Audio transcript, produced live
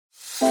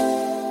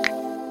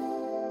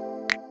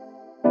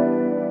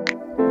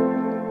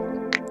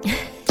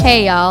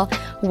Hey y'all,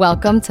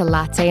 welcome to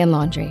Latte and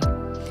Laundry.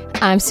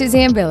 I'm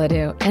Suzanne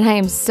Bilodeau, and I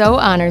am so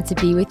honored to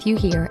be with you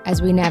here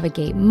as we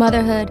navigate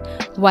motherhood,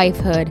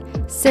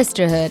 wifehood,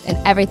 sisterhood, and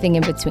everything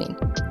in between.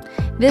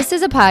 This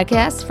is a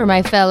podcast for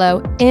my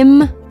fellow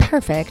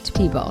imperfect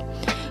people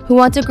who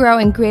want to grow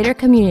in greater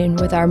communion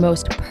with our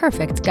most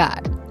perfect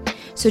God.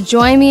 So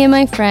join me and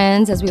my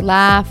friends as we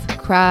laugh,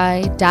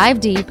 cry, dive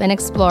deep, and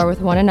explore with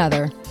one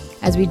another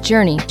as we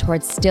journey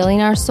towards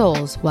stilling our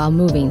souls while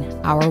moving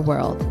our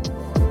world.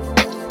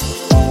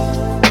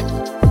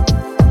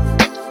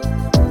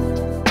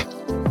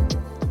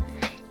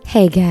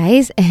 Hey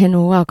guys,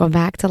 and welcome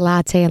back to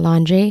Latte and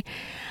Laundry.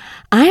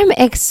 I'm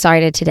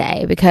excited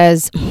today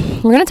because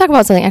we're going to talk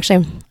about something.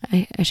 Actually,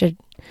 I should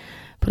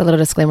put a little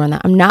disclaimer on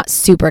that. I'm not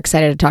super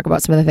excited to talk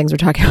about some of the things we're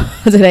talking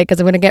about today because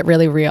I'm going to get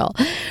really real.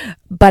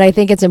 But I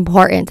think it's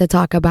important to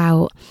talk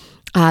about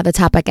the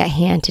topic at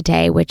hand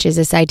today, which is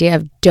this idea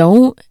of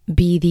don't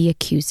be the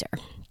accuser.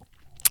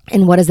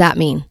 And what does that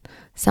mean?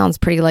 Sounds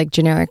pretty like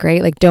generic,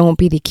 right? Like don't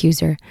be the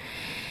accuser.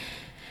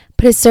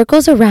 But it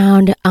circles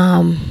around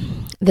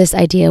this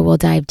idea we'll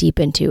dive deep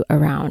into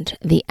around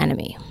the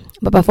enemy.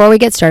 But before we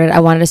get started,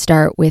 I wanted to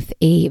start with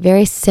a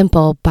very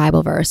simple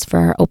Bible verse for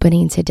our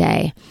opening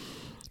today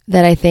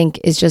that I think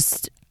is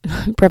just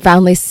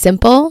profoundly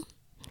simple,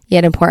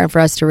 yet important for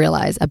us to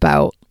realize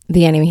about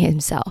the enemy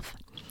himself.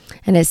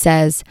 And it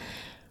says,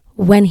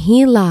 "When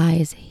he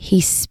lies, he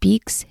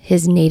speaks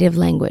his native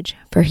language,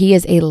 for he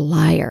is a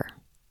liar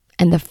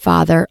and the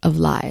father of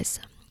lies."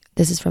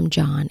 This is from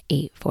John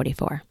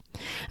 8:44.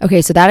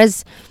 Okay, so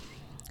that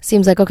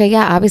seems like, okay,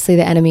 yeah, obviously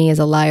the enemy is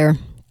a liar.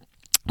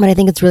 But I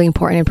think it's really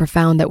important and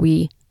profound that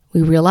we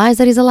realize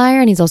that he's a liar,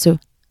 and he's also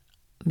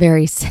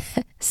very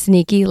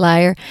sneaky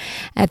liar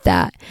at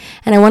that.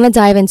 And I want to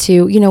dive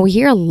into, we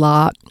hear a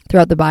lot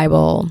throughout the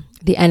Bible,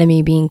 the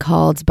enemy being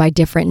called by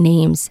different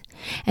names.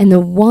 And the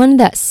one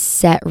that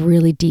set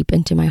really deep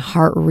into my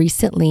heart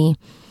recently,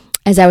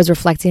 as I was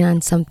reflecting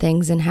on some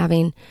things and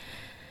having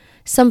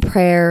some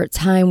prayer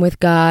time with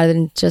God,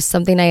 and just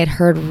something I had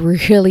heard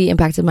really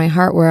impacted my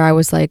heart, where I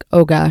was like,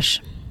 oh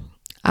gosh,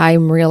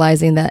 I'm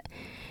realizing that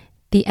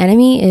the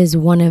enemy is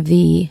one of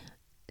the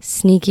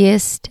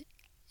sneakiest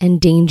and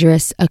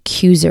dangerous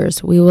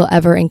accusers we will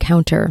ever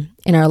encounter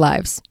in our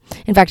lives.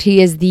 In fact, he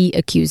is the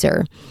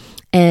accuser.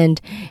 And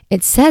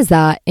it says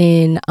that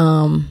in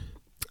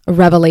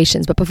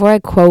Revelations. But before I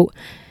quote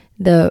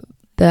the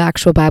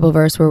actual Bible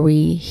verse where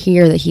we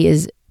hear that he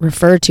is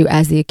referred to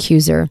as the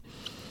accuser,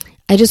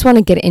 I just want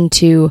to get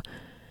into,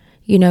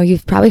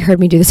 you've probably heard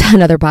me do this on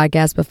another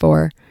podcast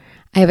before.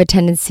 I have a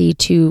tendency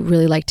to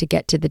really like to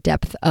get to the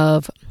depth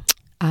of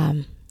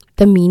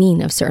the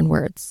meaning of certain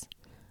words,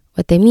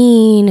 what they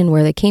mean and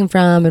where they came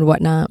from and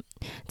whatnot.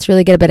 To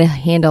really get a bit of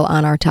handle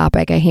on our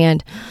topic at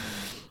hand.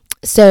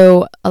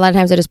 So a lot of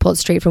times I just pull it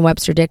straight from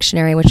Webster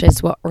Dictionary, which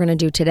is what we're going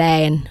to do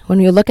today. And when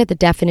we look at the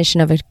definition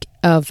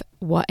of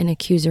what an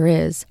accuser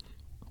is,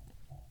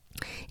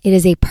 it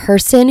is a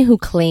person who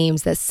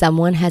claims that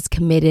someone has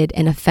committed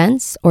an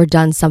offense or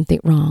done something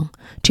wrong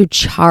to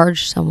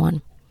charge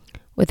someone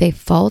with a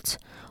fault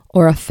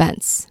or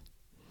offense.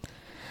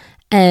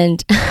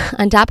 And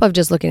on top of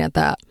just looking at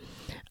that,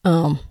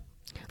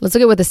 let's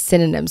look at what the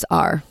synonyms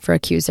are for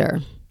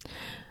accuser,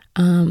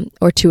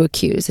 or to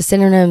accuse. The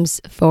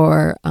synonyms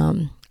for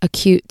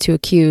to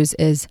accuse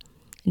is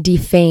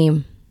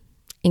defame,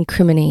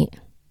 incriminate,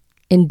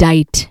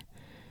 indict.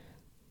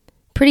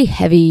 Pretty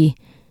heavy,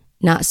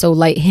 not so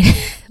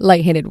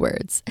lightheaded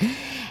words.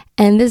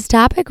 And this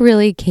topic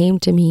really came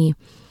to me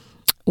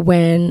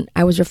when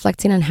I was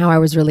reflecting on how I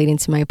was relating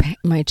to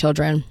my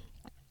children.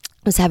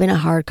 I was having a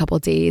hard couple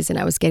of days, and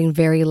I was getting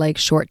very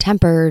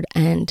short-tempered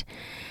and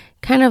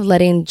kind of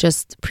letting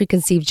just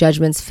preconceived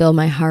judgments fill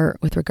my heart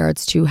with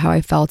regards to how I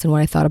felt and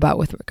what I thought about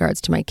with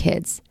regards to my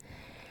kids.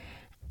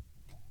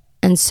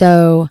 And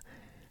so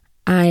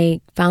I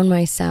found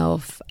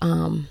myself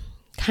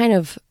kind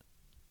of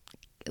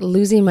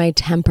losing my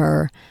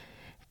temper,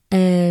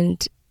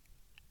 and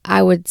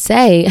I would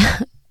say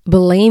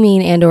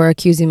blaming and or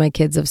accusing my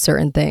kids of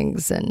certain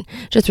things, and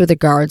just with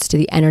regards to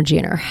the energy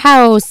in our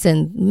house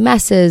and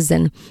messes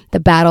and the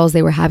battles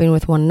they were having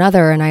with one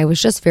another. And I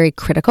was just very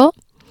critical.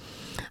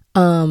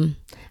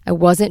 I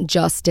wasn't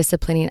just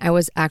disciplining. I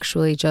was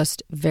actually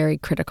just very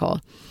critical.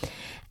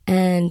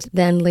 And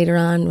then later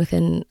on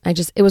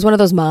it was one of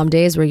those mom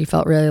days where you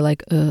felt really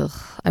like, ugh,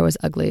 I was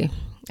ugly.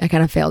 I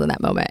kind of failed in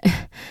that moment.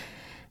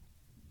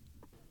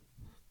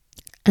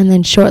 And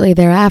then shortly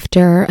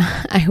thereafter,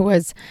 I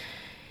was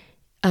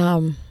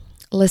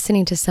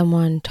listening to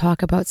someone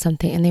talk about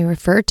something, and they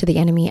referred to the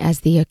enemy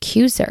as the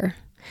accuser.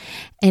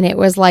 And it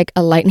was like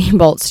a lightning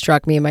bolt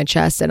struck me in my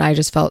chest, and I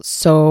just felt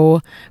so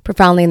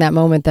profoundly in that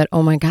moment that,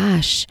 oh my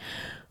gosh,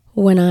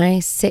 when I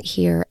sit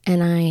here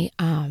and I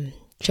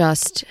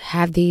just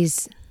have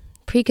these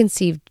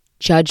preconceived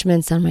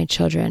judgments on my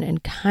children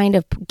and kind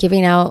of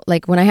giving out,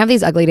 when I have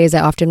these ugly days,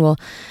 I often will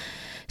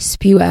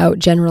spew out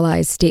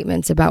generalized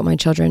statements about my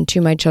children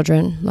to my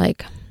children,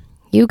 like,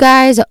 you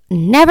guys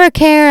never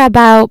care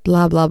about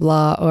blah, blah,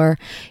 blah, or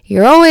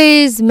you're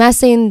always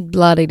messing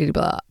blah, blah,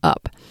 blah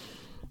up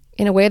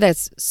in a way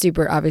that's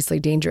super obviously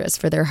dangerous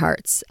for their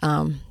hearts,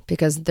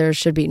 because there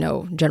should be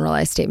no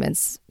generalized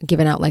statements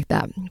given out like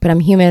that. But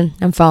I'm human,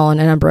 I'm fallen,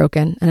 and I'm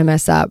broken, and I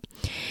mess up.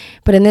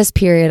 But in this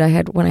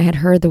period, when I had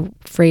heard the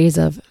phrase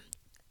of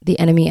the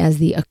enemy as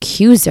the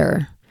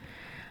accuser,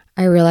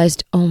 I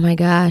realized, oh my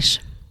gosh,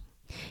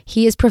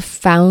 he is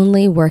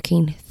profoundly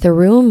working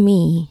through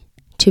me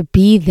to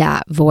be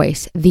that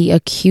voice, the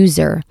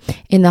accuser,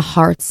 in the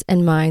hearts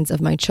and minds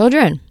of my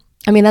children.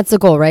 I mean, that's the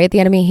goal, right? The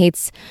enemy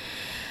hates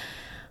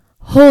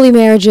holy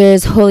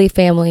marriages, holy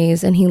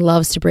families, and he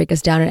loves to break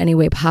us down in any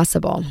way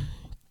possible.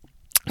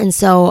 And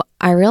so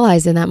I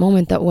realized in that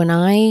moment that when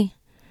I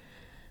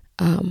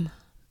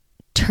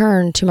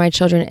turn to my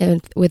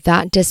children with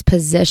that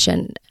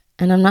disposition,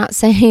 and I'm not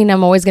saying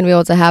I'm always going to be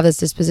able to have this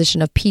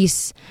disposition of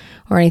peace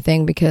or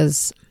anything,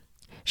 because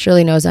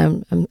Shirley knows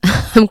I'm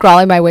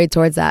crawling my way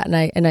towards that,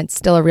 and it's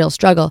still a real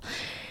struggle.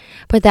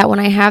 But that when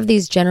I have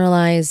these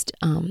generalized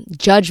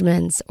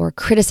judgments or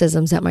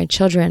criticisms at my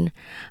children,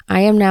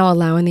 I am now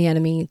allowing the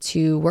enemy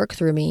to work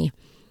through me,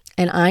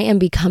 and I am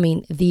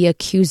becoming the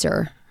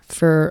accuser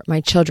for my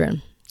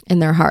children in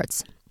their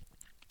hearts.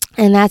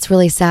 And that's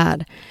really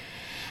sad.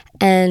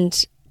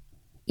 And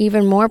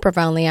even more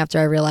profoundly after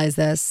I realized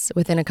this,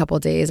 within a couple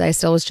of days, I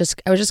was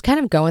just kind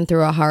of going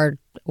through a hard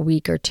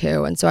week or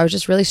two. And so I was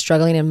just really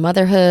struggling in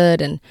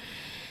motherhood and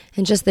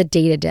just the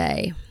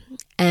day-to-day.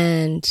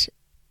 And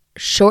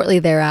shortly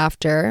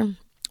thereafter,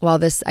 while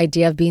this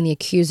idea of being the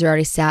accuser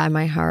already sat in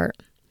my heart,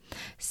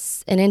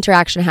 an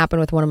interaction happened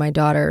with one of my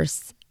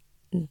daughters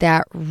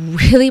that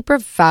really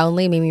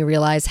profoundly made me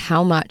realize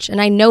how much, and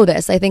I know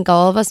this, I think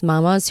all of us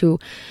mamas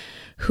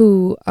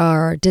who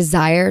are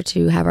desire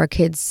to have our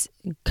kids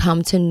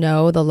come to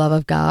know the love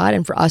of God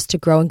and for us to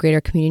grow in greater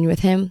communion with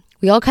Him,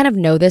 we all kind of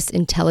know this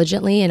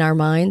intelligently in our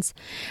minds,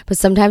 but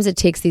sometimes it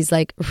takes these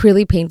like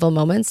really painful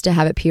moments to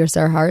have it pierce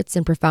our hearts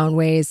in profound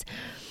ways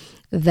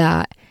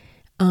that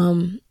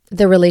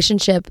the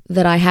relationship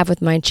that I have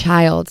with my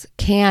child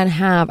can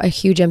have a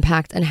huge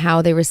impact on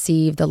how they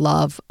receive the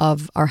love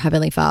of our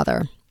Heavenly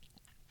Father,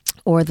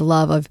 or the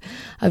love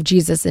of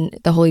Jesus and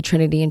the Holy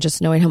Trinity, and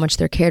just knowing how much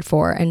they're cared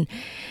for. And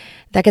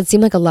that can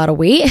seem like a lot of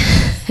weight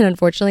and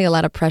unfortunately a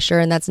lot of pressure.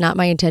 And that's not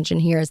my intention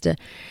here, is to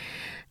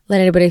let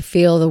anybody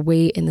feel the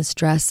weight and the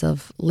stress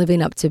of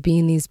living up to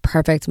being these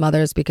perfect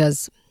mothers,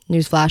 because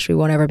newsflash, we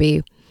won't ever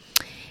be.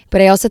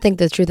 But I also think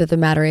the truth of the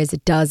matter is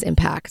it does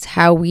impact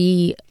how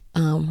we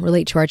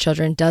relate to our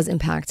children, does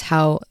impact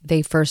how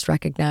they first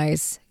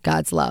recognize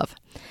God's love.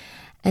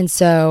 And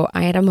so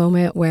I had a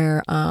moment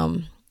where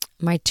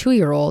my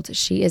 2-year-old,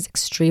 she is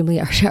extremely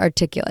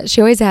articulate.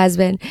 She always has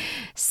been.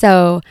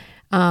 So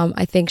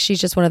I think she's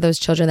just one of those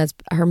children that's,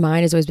 her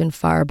mind has always been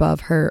far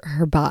above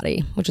her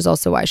body, which is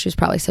also why she was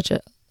probably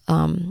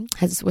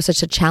was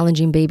such a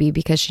challenging baby,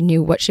 because she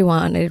knew what she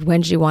wanted,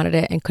 when she wanted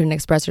it, and couldn't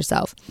express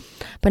herself.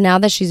 But now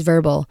that she's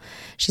verbal,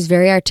 she's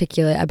very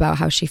articulate about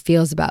how she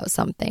feels about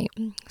something.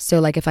 So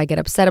like if I get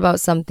upset about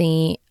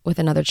something with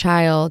another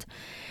child,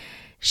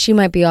 she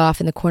might be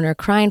off in the corner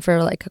crying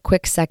for like a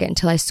quick second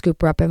until I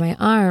scoop her up in my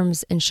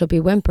arms, and she'll be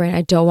whimpering,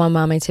 "I don't want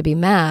mommy to be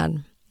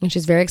mad." And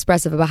she's very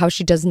expressive about how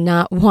she does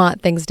not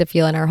want things to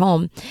feel in our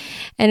home.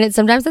 And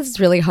sometimes it's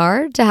really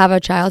hard to have a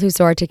child who's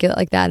so articulate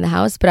like that in the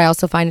house, but I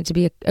also find it to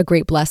be a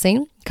great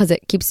blessing, because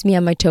it keeps me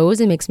on my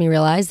toes and makes me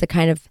realize the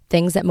kind of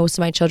things that most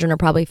of my children are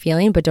probably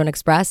feeling but don't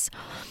express.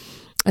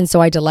 And so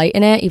I delight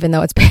in it, even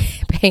though it's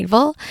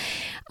painful.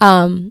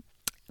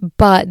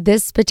 But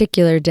this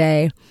particular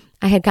day,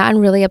 I had gotten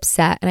really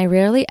upset, and I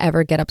rarely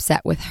ever get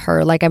upset with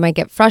her. Like I might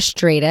get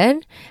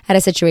frustrated at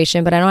a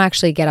situation, but I don't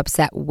actually get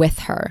upset with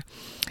her.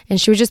 And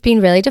she was just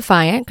being really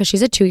defiant, because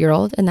she's a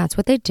 2-year-old and that's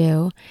what they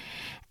do.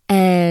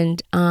 And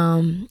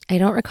I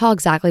don't recall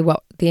exactly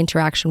what the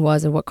interaction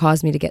was and what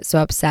caused me to get so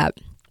upset.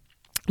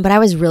 But I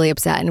was really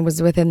upset, and it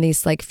was within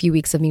these like few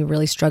weeks of me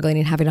really struggling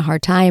and having a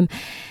hard time.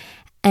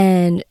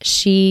 And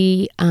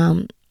she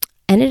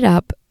ended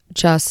up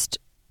just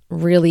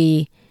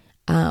really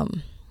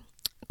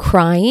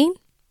crying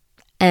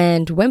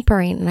and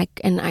whimpering.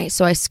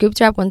 So I scooped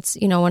her up once,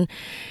 when,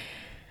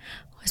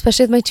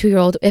 especially with my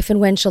 2-year-old, if and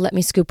when she'll let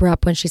me scoop her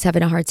up when she's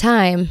having a hard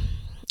time,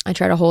 I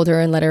try to hold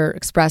her and let her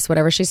express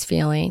whatever she's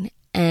feeling.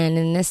 And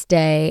in this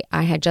day,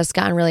 I had just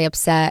gotten really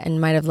upset and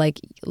might have like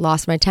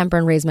lost my temper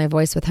and raised my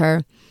voice with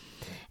her.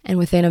 And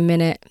within a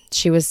minute,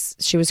 she was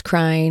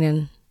crying,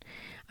 and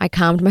I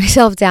calmed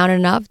myself down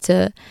enough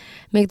to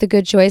make the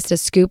good choice to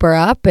scoop her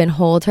up and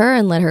hold her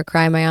and let her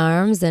cry in my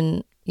arms,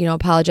 and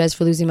apologize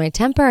for losing my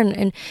temper.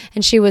 And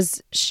she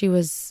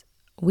was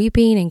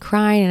weeping and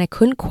crying, and I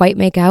couldn't quite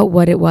make out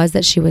what it was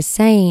that she was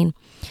saying.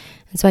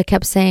 And so I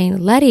kept saying,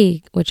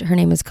 "Letty," which her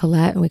name is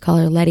Colette, and we call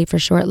her Letty for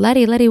short.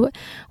 Letty,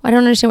 I don't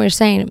understand what you're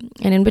saying."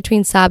 And in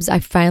between sobs, I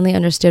finally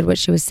understood what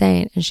she was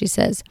saying. And she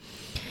said,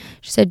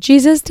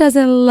 "Jesus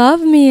doesn't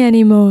love me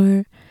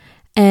anymore."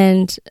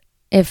 And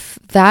if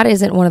that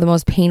isn't one of the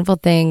most painful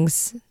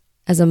things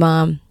as a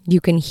mom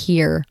you can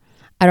hear,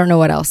 I don't know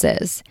what else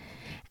is.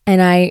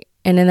 And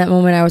in that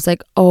moment I was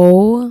like,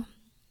 oh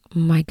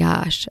my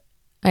gosh.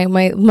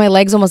 My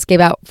legs almost gave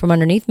out from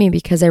underneath me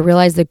because I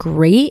realized the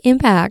great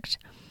impact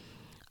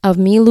of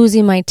me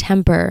losing my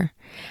temper,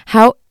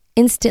 how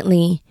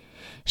instantly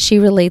she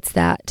relates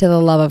that to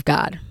the love of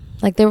God.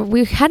 Like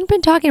we hadn't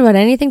been talking about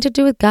anything to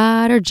do with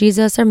God or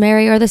Jesus or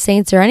Mary or the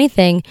saints or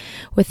anything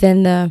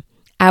within the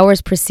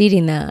hours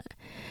preceding that.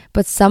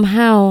 But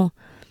somehow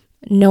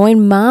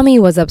knowing mommy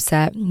was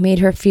upset made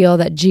her feel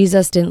that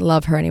Jesus didn't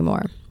love her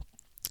anymore.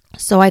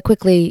 So I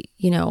quickly,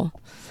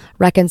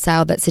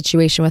 reconciled that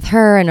situation with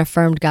her and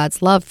affirmed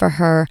God's love for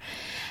her.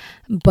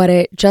 But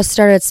it just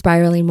started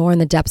spiraling more in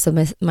the depths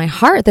of my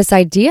heart, this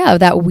idea of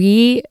that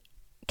we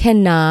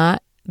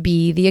cannot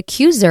be the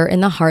accuser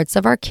in the hearts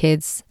of our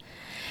kids.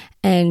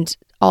 And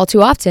all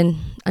too often,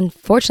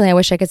 unfortunately, I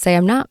wish I could say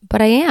I'm not,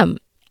 but I am.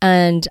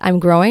 And I'm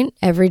growing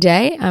every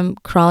day. I'm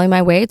crawling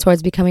my way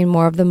towards becoming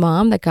more of the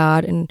mom that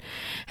God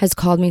has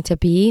called me to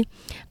be.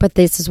 But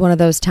this is one of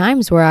those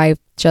times where I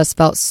just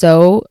felt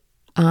so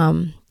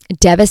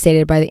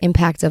devastated by the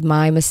impact of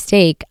my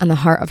mistake on the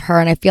heart of her.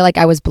 And I feel like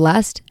I was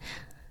blessed,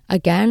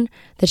 again,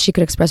 that she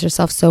could express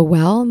herself so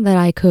well that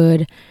I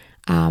could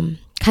kind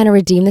of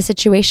redeem the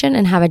situation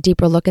and have a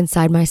deeper look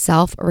inside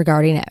myself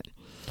regarding it.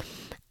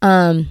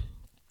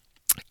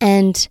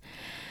 And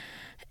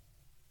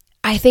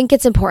I think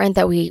it's important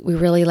that we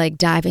really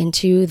dive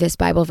into this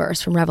Bible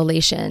verse from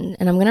Revelation.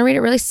 And I'm going to read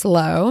it really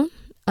slow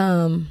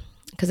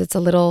because it's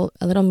a little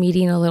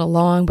meaty and a little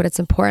long, but it's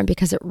important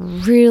because it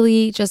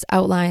really just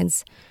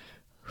outlines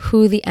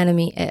who the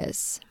enemy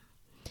is.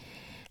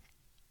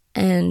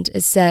 And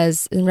it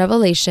says in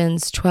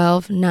Revelations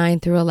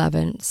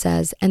 12:9-11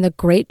 says, "And the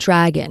great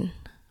dragon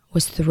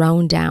was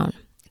thrown down,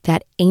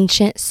 that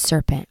ancient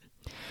serpent,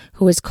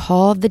 who is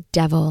called the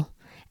devil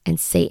and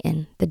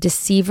Satan, the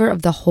deceiver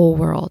of the whole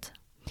world.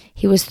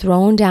 He was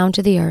thrown down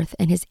to the earth,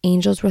 and his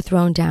angels were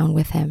thrown down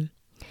with him.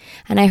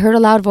 And I heard a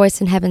loud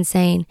voice in heaven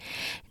saying,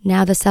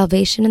 Now the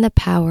salvation and the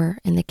power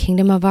and the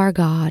kingdom of our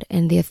God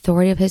and the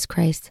authority of his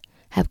Christ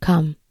have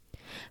come.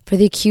 For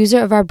the accuser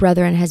of our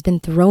brethren has been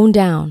thrown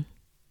down,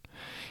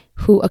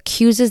 who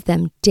accuses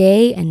them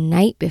day and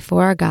night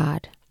before our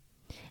God.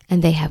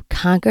 And they have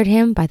conquered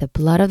him by the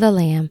blood of the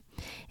Lamb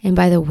and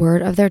by the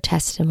word of their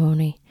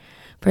testimony.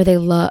 For they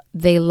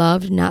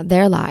loved not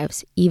their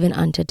lives even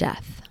unto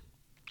death."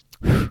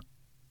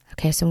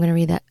 Okay, so I'm going to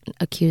read that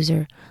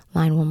accuser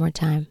line one more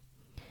time.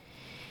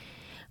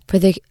 "For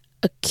the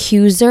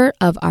accuser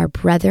of our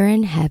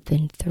brethren has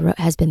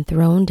been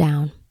thrown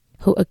down,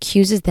 who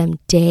accuses them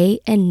day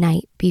and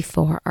night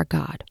before our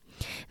God."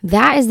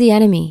 That is the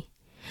enemy.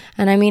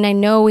 And I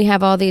know we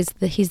have all these,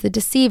 he's the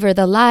deceiver,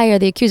 the liar,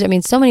 the accuser.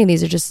 So many of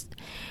these are just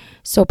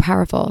so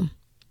powerful.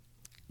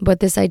 But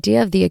this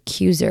idea of the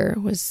accuser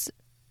was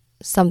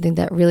something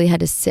that really had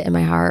to sit in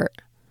my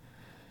heart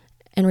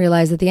and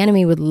realize that the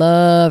enemy would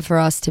love for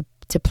us to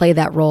play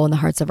that role in the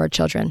hearts of our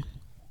children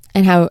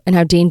and how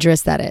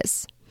dangerous that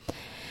is.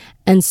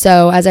 And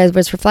so as I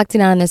was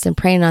reflecting on this and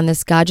praying on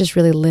this, God just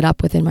really lit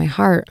up within my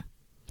heart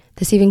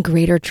this even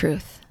greater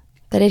truth,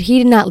 that he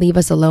did not leave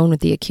us alone with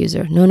the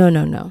accuser.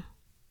 No.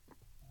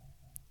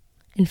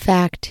 In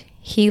fact,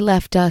 he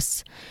left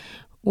us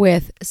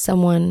with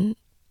someone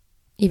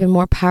even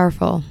more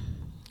powerful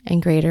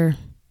and greater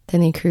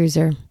than the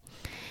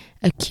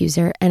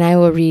accuser. And I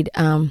will read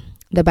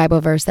the Bible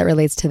verse that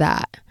relates to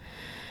that,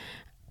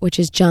 which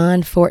is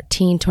John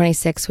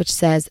 14:26, which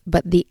says,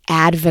 "But the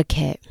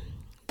advocate,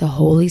 the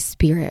Holy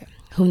Spirit,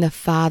 whom the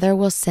Father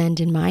will send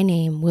in my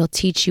name, will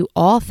teach you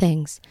all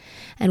things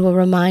and will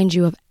remind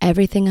you of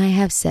everything I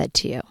have said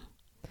to you."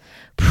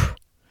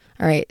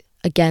 All right,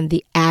 again,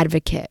 the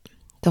advocate,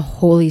 the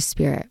Holy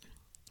Spirit.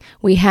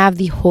 We have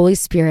the Holy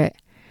Spirit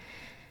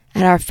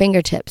at our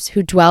fingertips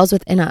who dwells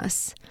within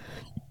us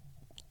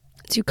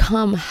to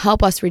come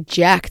help us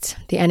reject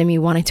the enemy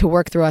wanting to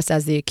work through us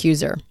as the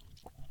accuser.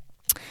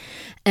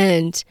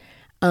 And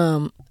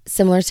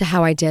similar to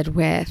how I did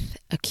with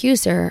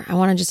accuser, I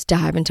want to just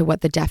dive into what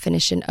the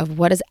definition of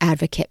what does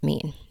advocate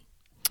mean.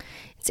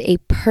 It's a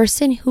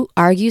person who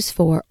argues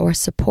for or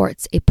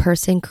supports a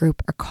person,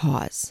 group, or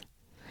cause.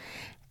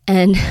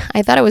 And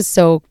I thought it was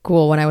so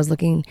cool when I was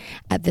looking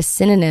at the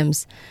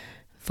synonyms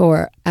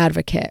for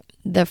advocate.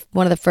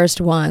 One of the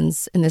first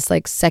ones in this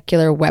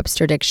secular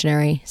Webster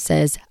dictionary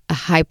says a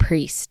high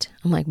priest.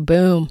 I'm like,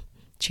 boom,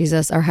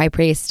 Jesus, our high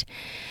priest.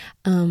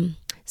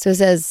 So it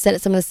says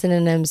some of the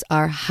synonyms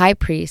are high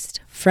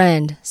priest,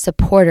 friend,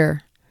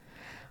 supporter,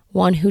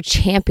 one who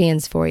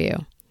champions for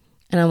you.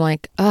 And I'm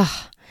like,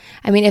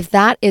 if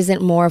that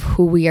isn't more of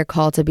who we are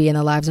called to be in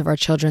the lives of our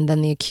children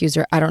than the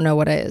accuser, I don't know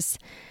what is.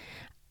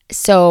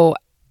 So,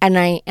 and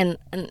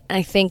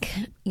I think,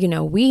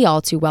 we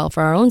all too well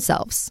for our own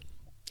selves.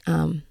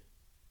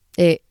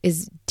 It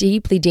is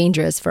deeply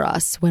dangerous for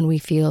us when we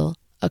feel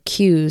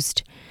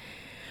accused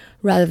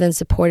rather than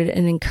supported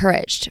and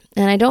encouraged.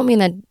 And I don't mean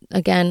that,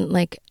 again,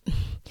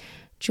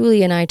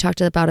 Julie and I talked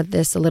about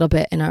this a little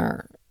bit in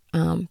our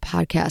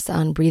podcast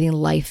on breathing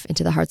life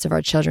into the hearts of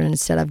our children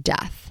instead of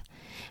death.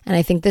 And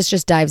I think this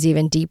just dives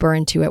even deeper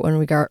into it when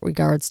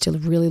regards to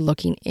really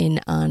looking in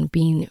on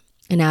being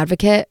an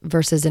advocate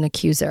versus an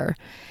accuser.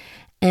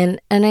 And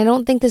I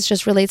don't think this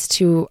just relates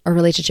to a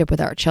relationship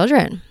with our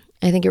children.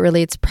 I think it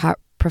relates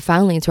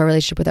profoundly to our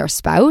relationship with our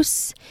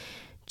spouse,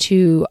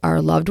 to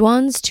our loved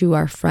ones, to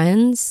our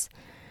friends,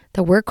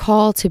 that we're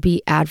called to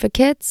be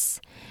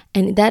advocates.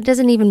 And that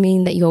doesn't even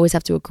mean that you always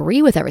have to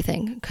agree with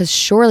everything, because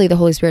surely the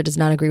Holy Spirit does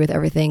not agree with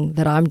everything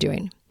that I'm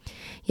doing.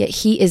 Yet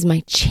he is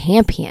my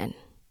champion.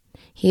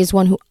 He is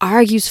one who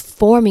argues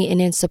for me and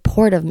in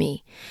support of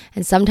me.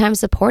 And sometimes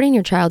supporting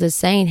your child is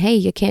saying, hey,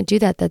 you can't do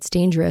that. That's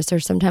dangerous. Or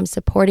sometimes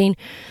supporting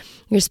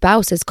your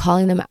spouse is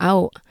calling them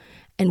out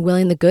and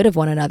willing the good of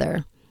one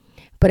another.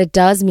 But it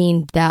does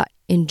mean that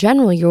in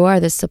general, you are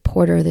this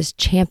supporter, this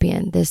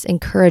champion, this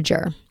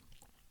encourager.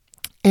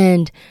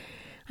 And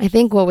I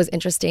think what was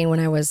interesting when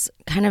I was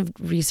kind of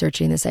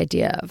researching this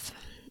idea of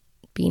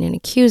being an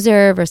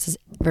accuser versus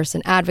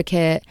an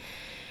advocate,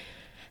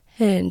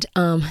 and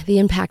the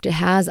impact it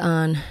has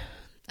on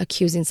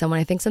accusing someone,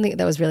 I think something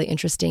that was really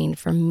interesting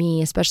for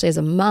me, especially as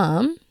a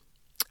mom,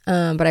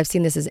 but I've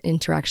seen this as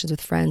interactions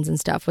with friends and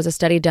stuff, was a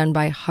study done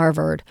by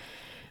Harvard.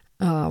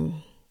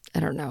 I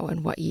don't know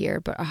in what year,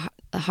 but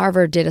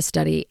Harvard did a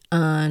study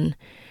on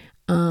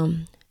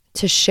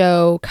to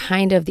show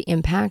kind of the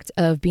impact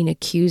of being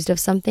accused of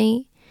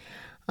something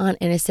on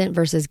innocent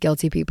versus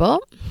guilty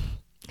people.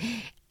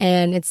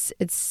 And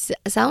it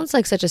sounds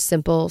like such a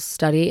simple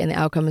study, and the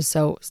outcome is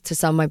to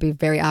some might be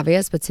very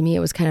obvious, but to me it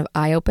was kind of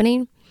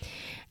eye-opening.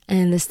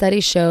 And the study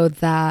showed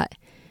that,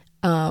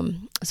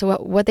 so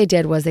what they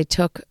did was they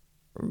took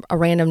a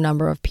random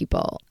number of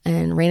people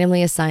and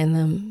randomly assigned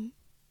them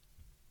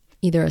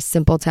either a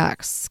simple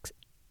task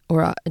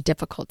or a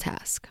difficult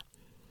task.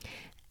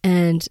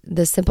 And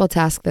the simple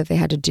task that they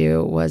had to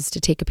do was to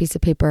take a piece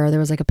of paper, there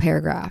was like a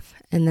paragraph,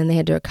 and then they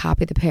had to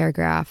copy the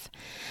paragraph.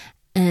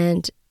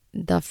 And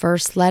the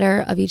first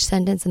letter of each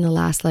sentence and the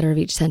last letter of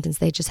each sentence,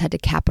 they just had to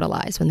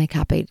capitalize when they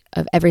copied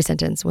of every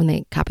sentence when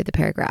they copied the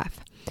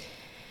paragraph.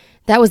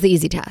 That was the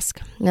easy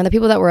task. Now, the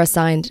people that were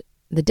assigned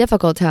the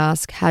difficult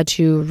task had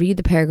to read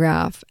the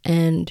paragraph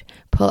and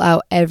pull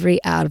out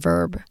every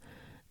adverb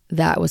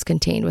that was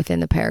contained within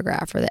the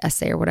paragraph or the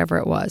essay or whatever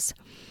it was.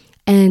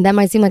 And that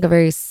might seem like a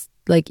very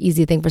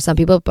easy thing for some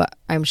people, but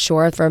I'm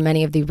sure for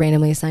many of the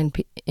randomly assigned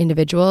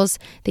individuals,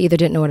 they either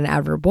didn't know what an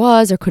adverb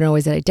was or couldn't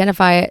always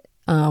identify it.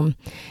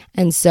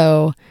 And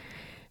so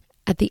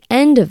at the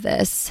end of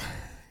this,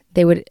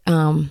 they would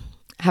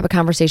have a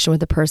conversation with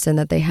the person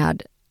that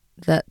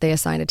they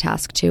assigned a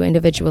task to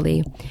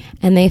individually.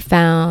 And they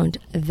found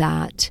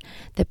that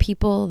the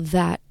people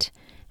that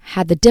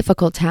had the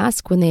difficult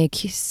task, when they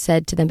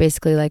said to them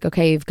basically like,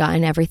 okay, you've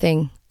gotten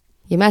everything,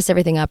 you messed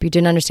everything up, you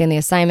didn't understand the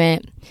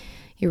assignment,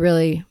 you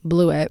really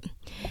blew it,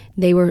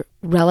 they were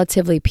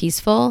relatively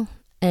peaceful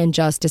and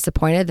just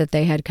disappointed that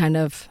they had kind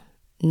of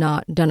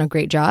not done a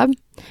great job,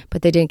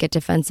 but they didn't get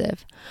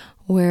defensive.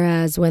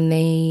 Whereas when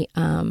they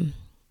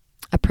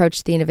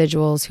approached the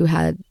individuals who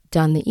had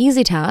done the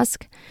easy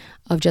task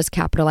of just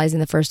capitalizing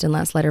the first and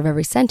last letter of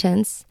every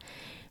sentence,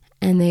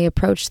 and they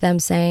approached them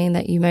saying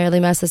that you may really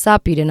mess this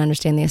up, you didn't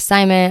understand the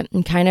assignment,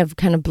 and kind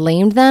of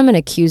blamed them and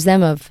accused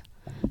them of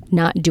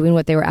not doing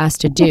what they were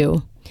asked to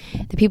do,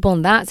 the people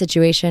in that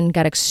situation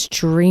got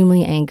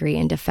extremely angry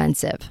and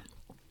defensive.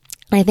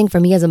 And I think for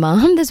me as a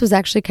mom, this was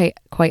actually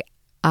quite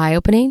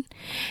eye-opening,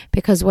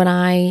 because when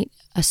I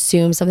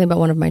assume something about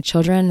one of my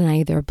children and I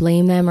either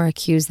blame them or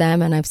accuse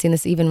them, and I've seen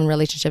this even in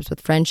relationships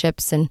with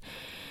friendships and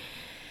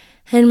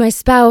my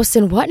spouse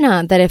and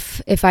whatnot, that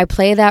if I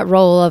play that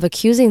role of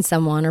accusing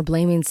someone or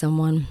blaming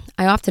someone,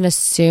 I often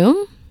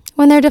assume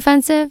when they're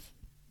defensive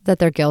that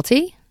they're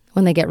guilty.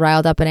 When they get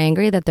riled up and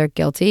angry, that they're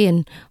guilty.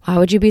 And why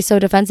would you be so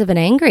defensive and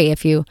angry?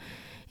 If you're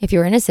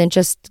innocent,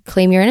 just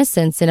claim your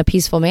innocence in a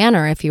peaceful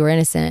manner. If you were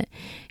innocent,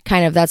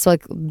 kind of, that's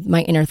like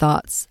my inner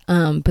thoughts.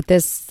 But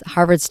this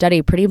Harvard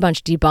study pretty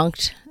much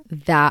debunked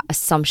that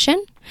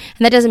assumption.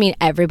 And that doesn't mean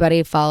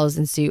everybody follows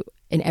in suit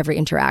in every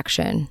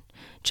interaction,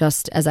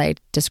 just as I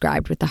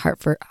described with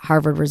the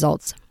Harvard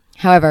results.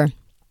 However,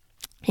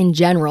 in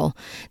general,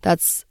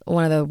 that's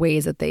one of the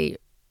ways that they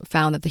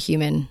found that the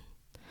human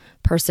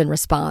person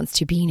responds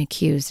to being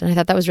accused. And I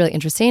thought that was really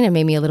interesting and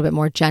made me a little bit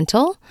more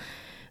gentle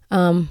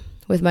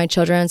with my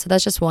children. So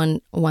that's just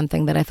one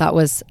thing that I thought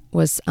was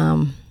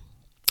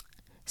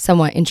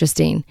somewhat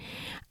interesting.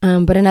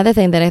 But another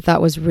thing that I thought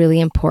was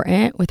really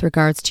important with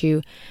regards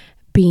to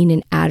being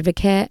an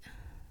advocate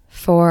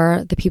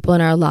for the people in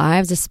our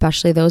lives,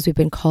 especially those we've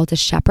been called to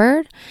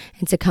shepherd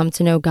and to come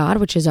to know God,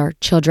 which is our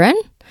children,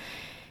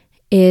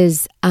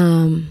 is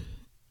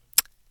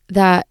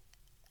that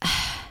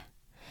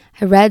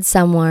I read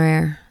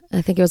somewhere,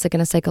 I think it was like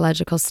in a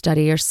psychological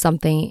study or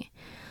something,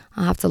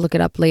 I'll have to look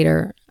it up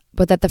later,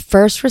 but that the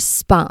first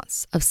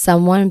response of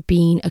someone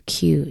being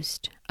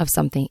accused of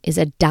something is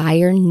a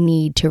dire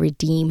need to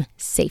redeem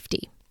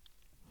safety.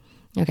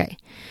 Okay,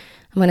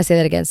 I'm going to say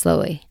that again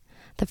slowly.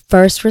 The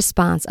first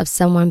response of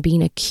someone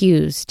being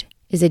accused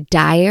is a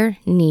dire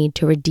need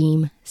to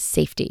redeem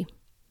safety.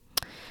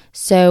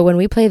 So when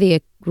we play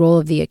the role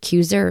of the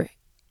accuser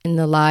in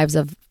the lives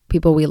of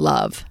people we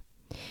love,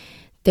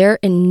 their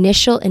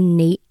initial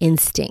innate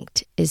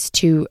instinct is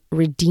to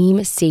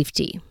redeem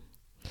safety.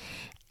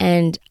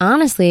 And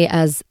honestly,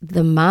 as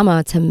the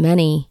mama to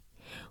many,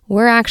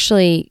 we're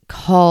actually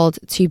called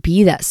to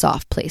be that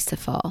soft place to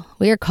fall.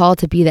 We are called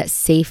to be that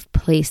safe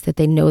place that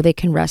they know they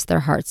can rest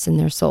their hearts and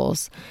their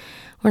souls.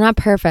 We're not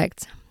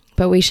perfect,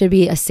 but we should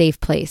be a safe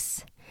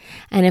place.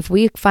 And if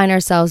we find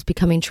ourselves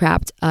becoming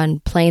trapped on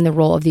playing the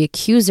role of the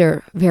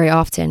accuser very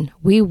often,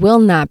 we will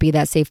not be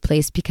that safe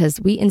place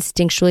because we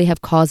instinctually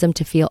have caused them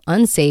to feel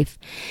unsafe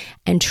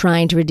and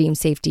trying to redeem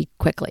safety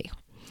quickly.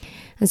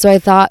 And so I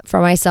thought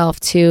for myself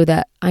too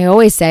that I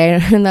always say,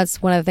 and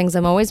that's one of the things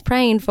I'm always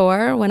praying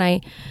for when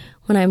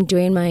I'm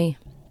doing my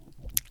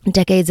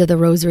decades of the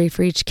rosary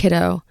for each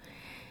kiddo,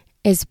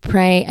 is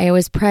pray. I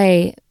always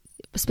pray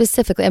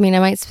specifically. I mean, I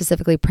might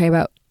specifically pray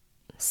about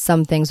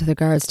some things with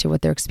regards to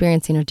what they're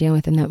experiencing or dealing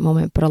with in that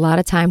moment. But a lot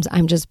of times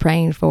I'm just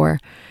praying for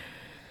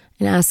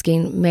and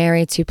asking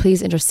Mary to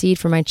please intercede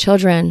for my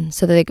children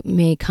so that they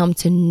may come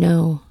to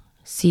know,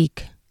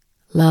 seek,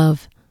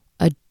 love,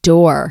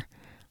 adore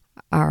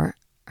her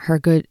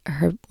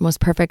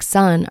most perfect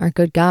Son, our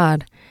good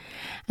God,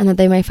 and that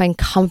they may find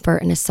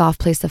comfort in a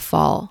soft place to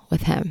fall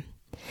with him.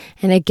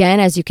 And again,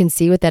 as you can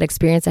see with that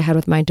experience I had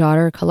with my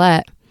daughter,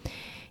 Colette,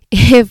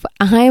 if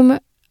I'm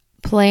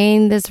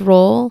playing this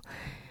role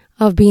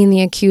of being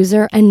the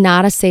accuser and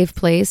not a safe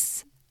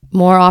place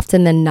more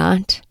often than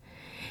not,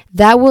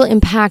 that will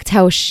impact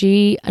how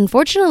she,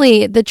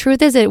 unfortunately, the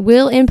truth is it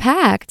will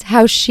impact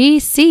how she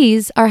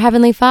sees our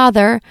Heavenly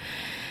Father,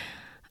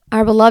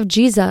 our beloved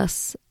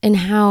Jesus, and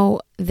how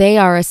they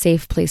are a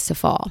safe place to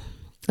fall.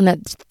 And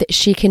that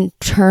she can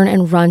turn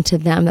and run to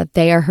them, that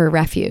they are her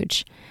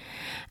refuge.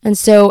 And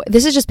so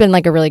this has just been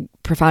like a really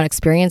profound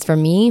experience for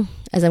me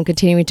as I'm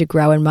continuing to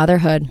grow in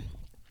motherhood.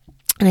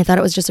 And I thought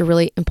it was just a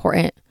really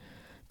important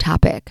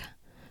topic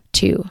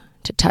to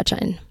touch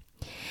on.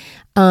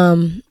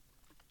 And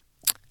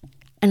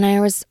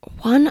there was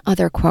one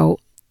other quote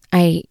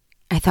I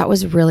thought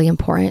was really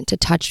important to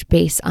touch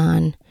base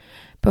on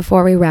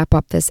before we wrap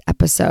up this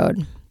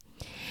episode.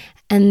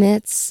 And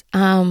it's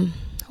one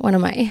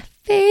of my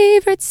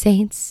favorite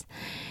saints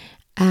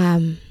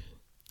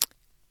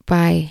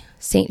by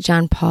St.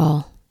 John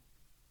Paul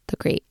the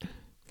Great.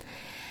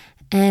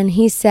 And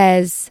he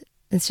says,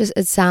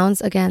 it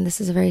sounds, again, this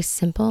is a very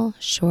simple,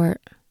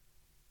 short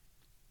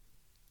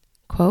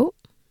quote,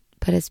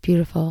 but it's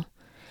beautiful.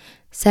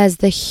 Says,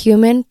 the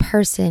human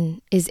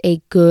person is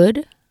a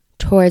good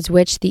towards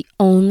which the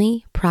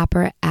only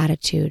proper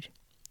attitude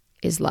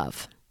is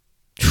love.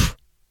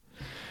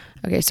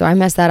 Okay, so I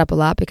mess that up a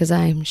lot because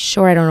I'm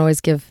sure I don't always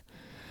give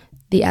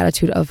the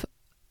attitude of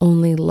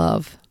only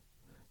love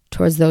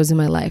towards those in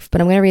my life.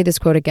 But I'm going to read this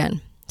quote again,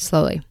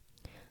 slowly.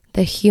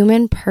 The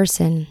human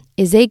person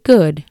is a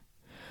good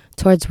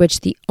towards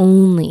which the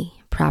only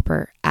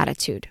proper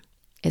attitude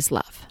is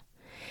love.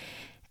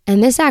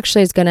 And this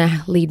actually is going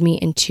to lead me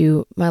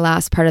into my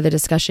last part of the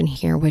discussion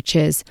here, which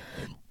is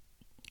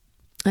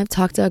I've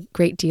talked a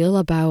great deal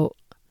about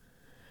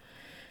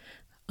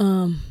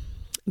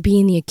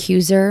being the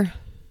accuser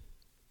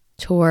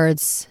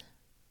towards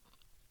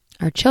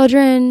our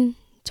children,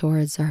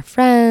 towards our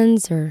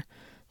friends, or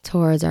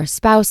towards our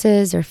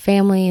spouses or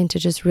family, and to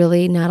just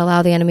really not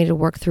allow the enemy to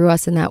work through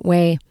us in that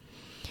way.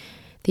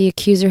 The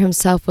accuser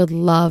himself would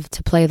love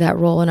to play that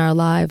role in our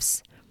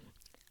lives.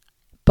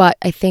 But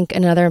I think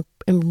another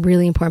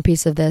really important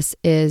piece of this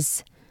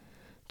is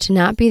to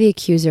not be the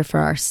accuser for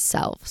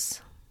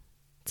ourselves,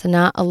 to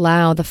not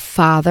allow the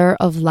father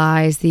of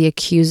lies, the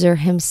accuser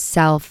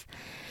himself,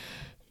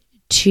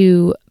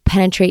 to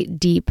penetrate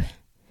deep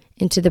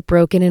into the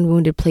broken and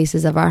wounded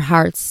places of our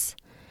hearts,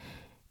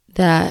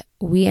 that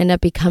we end up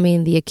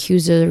becoming the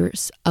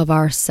accusers of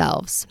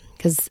ourselves.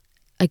 Because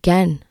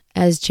again,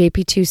 as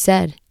JP2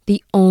 said,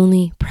 the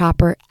only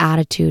proper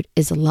attitude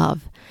is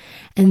love.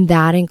 And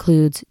that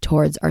includes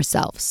towards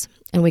ourselves.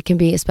 And we can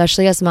be,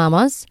 especially as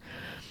mamas,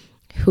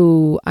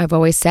 who I've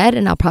always said,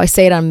 and I'll probably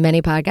say it on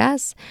many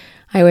podcasts,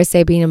 I always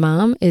say being a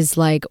mom is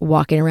like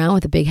walking around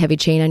with a big heavy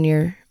chain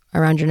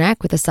around your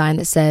neck with a sign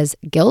that says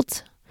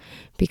guilt.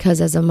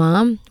 Because as a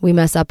mom, we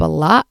mess up a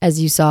lot,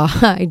 as you saw,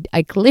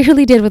 I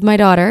clearly did with my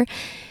daughter,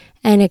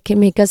 and it can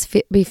make us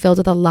be filled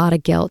with a lot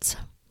of guilt.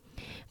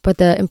 But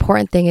the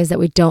important thing is that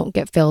we don't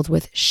get filled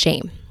with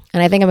shame.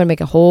 And I think I'm going to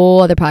make a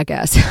whole other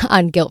podcast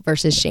on guilt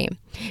versus shame.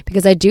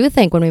 Because I do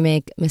think when we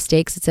make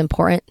mistakes, it's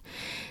important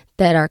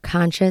that our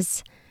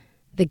conscience,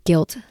 the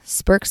guilt,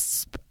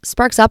 sparks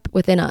up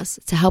within us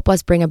to help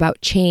us bring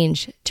about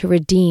change, to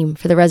redeem,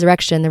 for the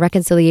resurrection, the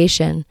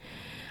reconciliation.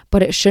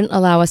 But it shouldn't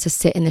allow us to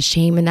sit in the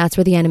shame, and that's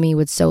where the enemy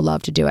would so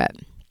love to do it.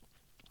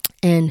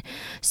 And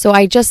so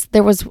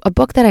there was a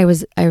book that I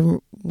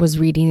was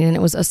reading, and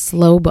it was a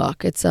slow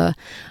book. It's a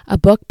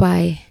book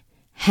by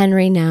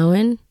Henry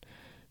Nouwen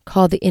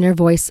called The Inner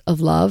Voice of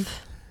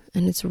Love,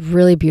 and it's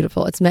really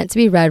beautiful. It's meant to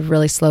be read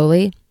really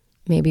slowly,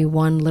 maybe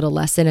one little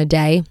lesson a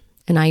day,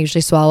 and I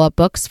usually swallow up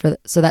books,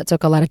 so that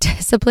took a lot of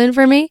discipline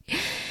for me.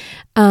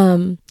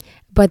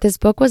 But this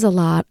book was a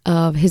lot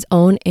of his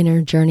own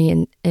inner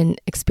journey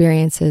and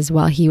experiences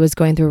while he was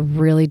going through a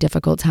really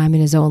difficult time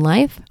in his own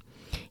life.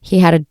 He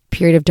had a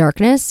period of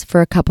darkness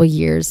for a couple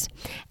years,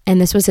 and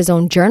this was his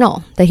own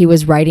journal that he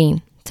was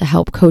writing to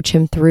help coach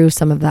him through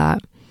some of that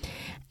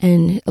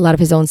and a lot of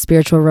his own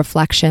spiritual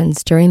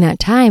reflections during that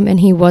time. And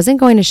he wasn't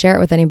going to share it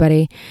with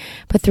anybody,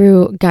 but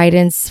through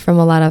guidance from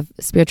a lot of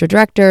spiritual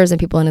directors and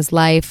people in his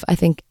life, I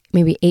think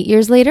maybe 8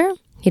 years later,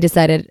 he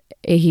decided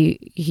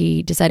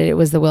it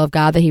was the will of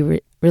God that he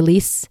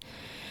release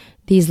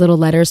these little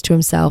letters to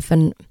himself.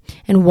 And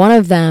one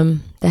of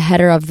them, the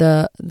header of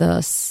the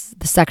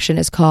section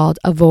is called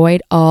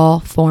 "Avoid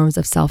All Forms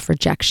of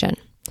Self-Rejection."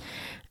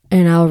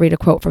 And I'll read a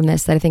quote from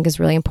this that I think is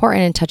really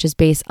important and touches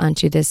base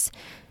onto this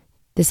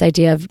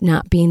idea of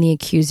not being the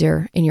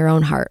accuser in your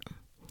own heart.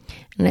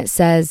 And it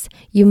says,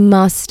 "You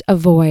must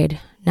avoid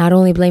not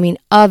only blaming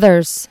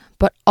others,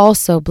 but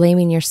also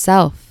blaming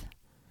yourself.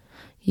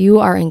 You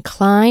are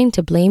inclined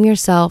to blame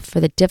yourself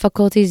for the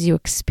difficulties you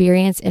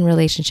experience in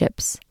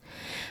relationships.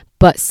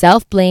 But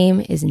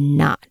self-blame is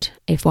not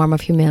a form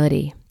of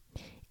humility.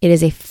 It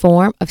is a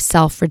form of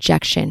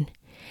self-rejection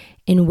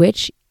in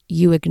which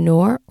you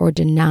ignore or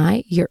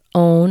deny your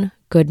own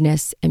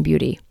goodness and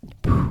beauty."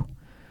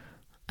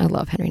 I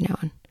love Henry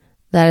Nouwen.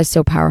 That is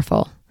so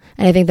powerful.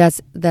 And I think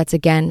that's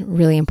again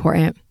really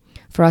important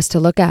for us to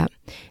look at,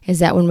 is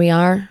that when we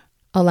are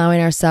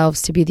allowing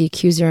ourselves to be the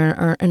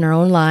accuser in our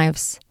own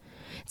lives,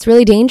 it's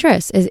really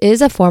dangerous. It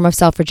is a form of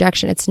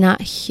self-rejection. It's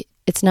not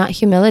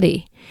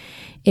humility.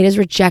 It is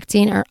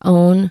rejecting our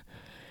own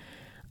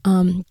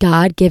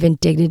God-given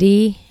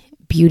dignity,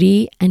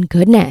 beauty, and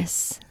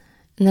goodness.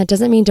 And that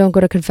doesn't mean don't go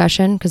to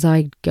confession, because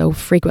I go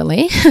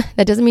frequently.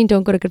 That doesn't mean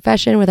don't go to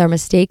confession with our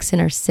mistakes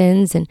and our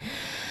sins and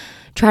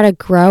try to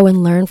grow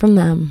and learn from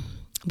them.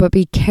 But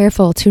be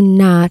careful to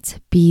not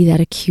be that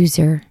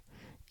accuser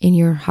in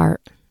your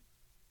heart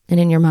and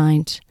in your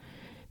mind,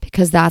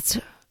 because that's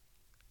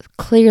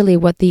clearly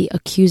what the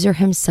accuser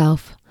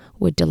himself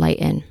would delight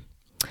in.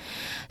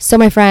 So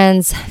my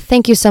friends,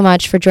 thank you so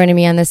much for joining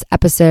me on this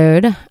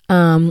episode.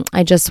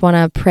 I just want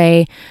to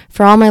pray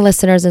for all my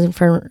listeners and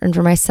for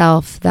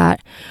myself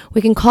that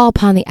we can call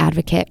upon the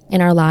advocate in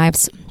our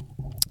lives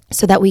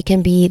so that we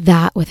can be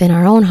that within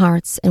our own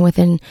hearts and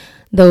within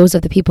those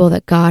of the people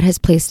that God has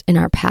placed in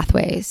our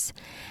pathways,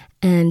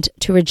 and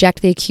to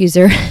reject the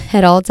accuser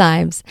at all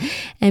times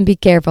and be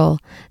careful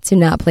to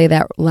not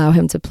allow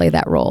him to play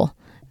that role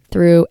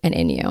through and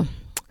in you.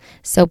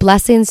 So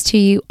blessings to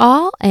you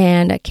all,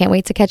 and I can't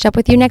wait to catch up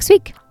with you next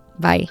week.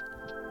 Bye.